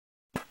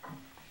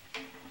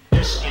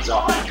is a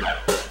hijack.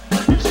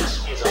 This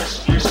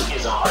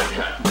is a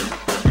hijack.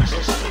 This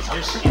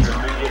is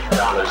 $1 million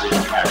in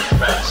cash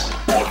fast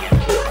or get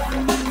killed.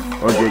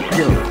 Or get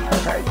killed.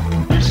 Okay.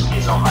 This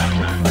is a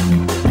hijack.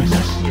 This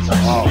is a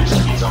hijack.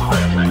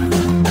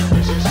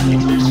 This is $1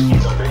 million in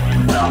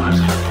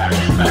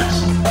cash fast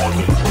or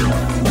get killed.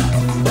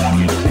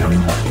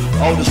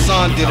 Oh, the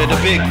son did it, the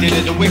big did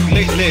it, the wick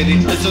lit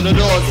it. Listen to the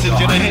door till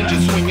the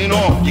hinges swinging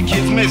off. Your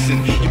kids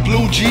missing, your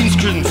blue jeans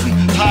crimson,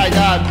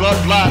 tie-dyed,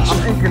 blood blotch.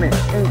 I'm inking it,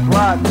 ink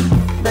blotch.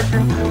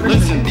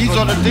 Listen, these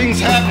are the things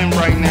happening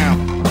right now.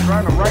 I'm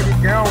trying to write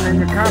it down and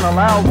you're kinda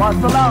loud.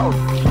 What's so loud?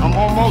 I'm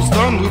almost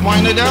done, we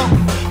wind it out.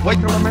 Wait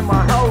till I'm in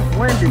my house,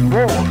 windy,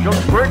 raw,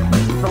 just brick,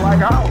 it's a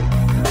lighthouse.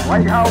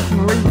 Lighthouse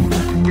and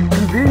leave. It's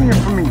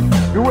convenient for me.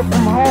 Do it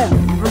from home,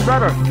 even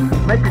better.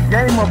 Make a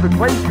game of it,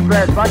 place you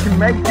bet. I can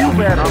make you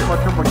better. I'm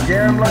much of a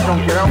gambler,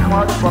 don't get out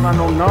much, but I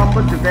know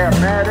numbers if that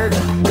matters.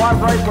 Why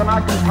write when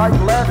I can type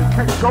letters?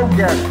 Text go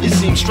get it. It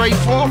seems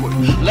straightforward.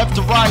 Left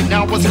to right,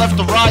 now what's left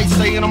to right?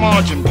 Stay in the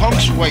margin,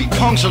 punctuate,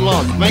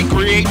 punctulant, may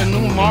create a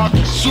new mark.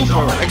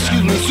 Superb.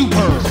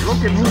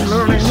 Look at me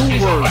learning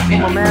new words.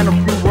 I'm a man of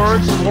few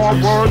words, more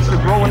words, to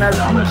growing as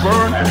you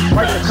burn.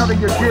 Like the cut of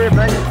your jib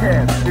and your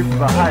cat. This is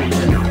a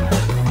hijack.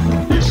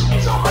 This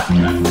is a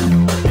hijack.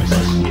 This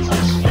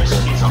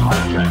is a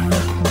hijack.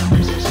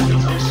 This is $1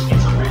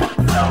 million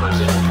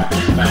in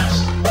cash fast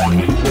or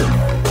get killed.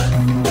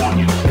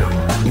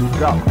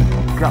 Go.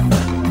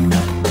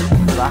 This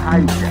is a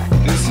hijack.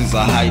 This is a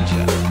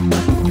hijack.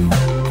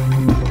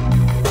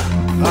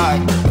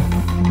 Alright.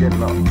 Get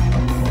low.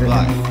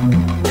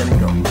 Get it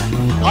go.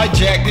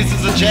 Hijack, this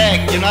is a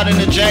jack. You're not in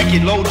a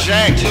jacket, low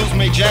jack. Chills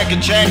may jack a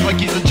jack like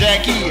he's a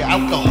jackie.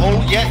 Out the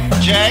hole yet,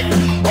 jack?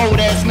 Oh,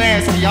 that's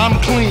nasty. I'm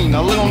clean,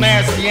 a little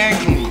nasty and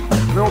clean.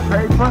 Little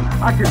paper,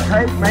 I can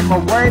take, make my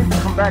way,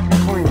 come back and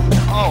clean.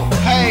 Oh,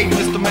 hey,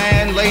 Mr.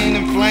 Man, laying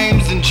in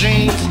flames and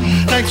jeans.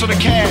 Thanks for the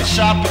cash,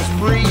 shopping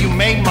spree. You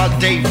made my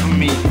day for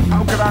me.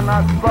 How could I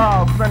not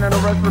smile, spending the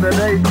rest of the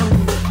day, please?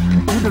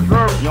 You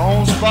deserve your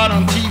own spot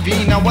on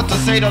TV. Now what to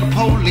say to the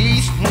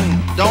police?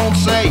 Don't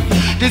say.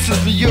 This is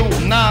for you,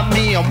 not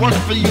me. I'm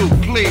working for you.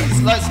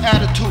 Please, less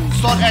attitude.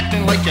 Start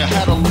acting like you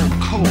had a little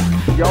cool.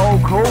 Yo,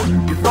 cool.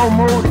 You're so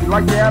moody,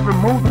 like you're having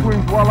mood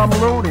swings while I'm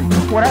looting.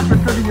 What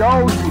happened to the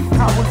OG?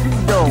 How was he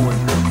doing?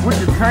 Would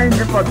you change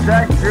if I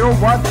jacked you?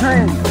 What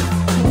changed?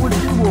 Who would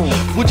you want?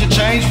 Would you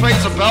change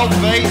face about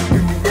face? If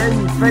you gave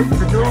me faith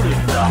to do this.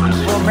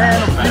 For a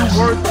man of few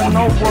words and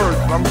no words,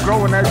 I'm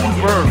growing as you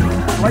burn.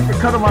 Like the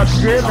cut of my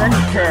jib and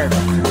your cat.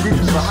 This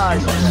is a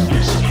hijack.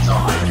 This is a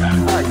hijack.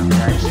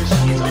 This is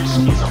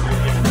 $1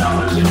 million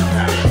in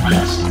cash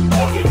fast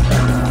or get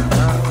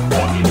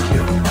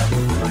killed.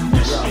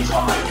 This is a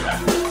hijack.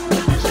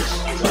 This is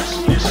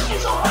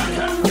a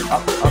hijack.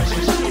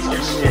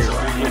 This is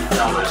 $1 million in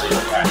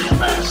cash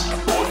fast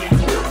or get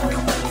killed.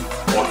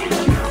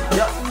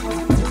 Yep.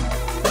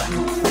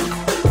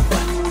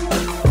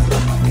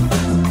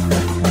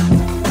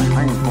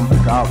 I ain't from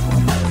Chicago.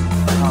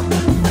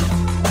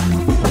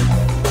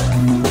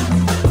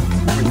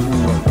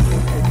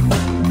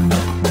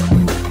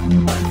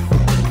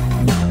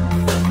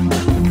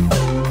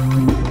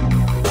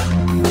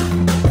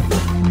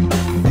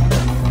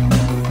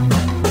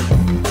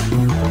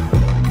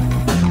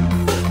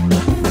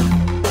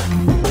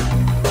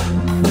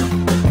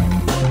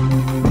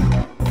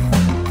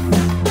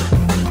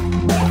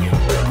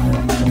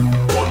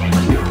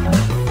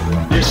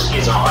 This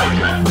is a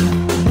hijack.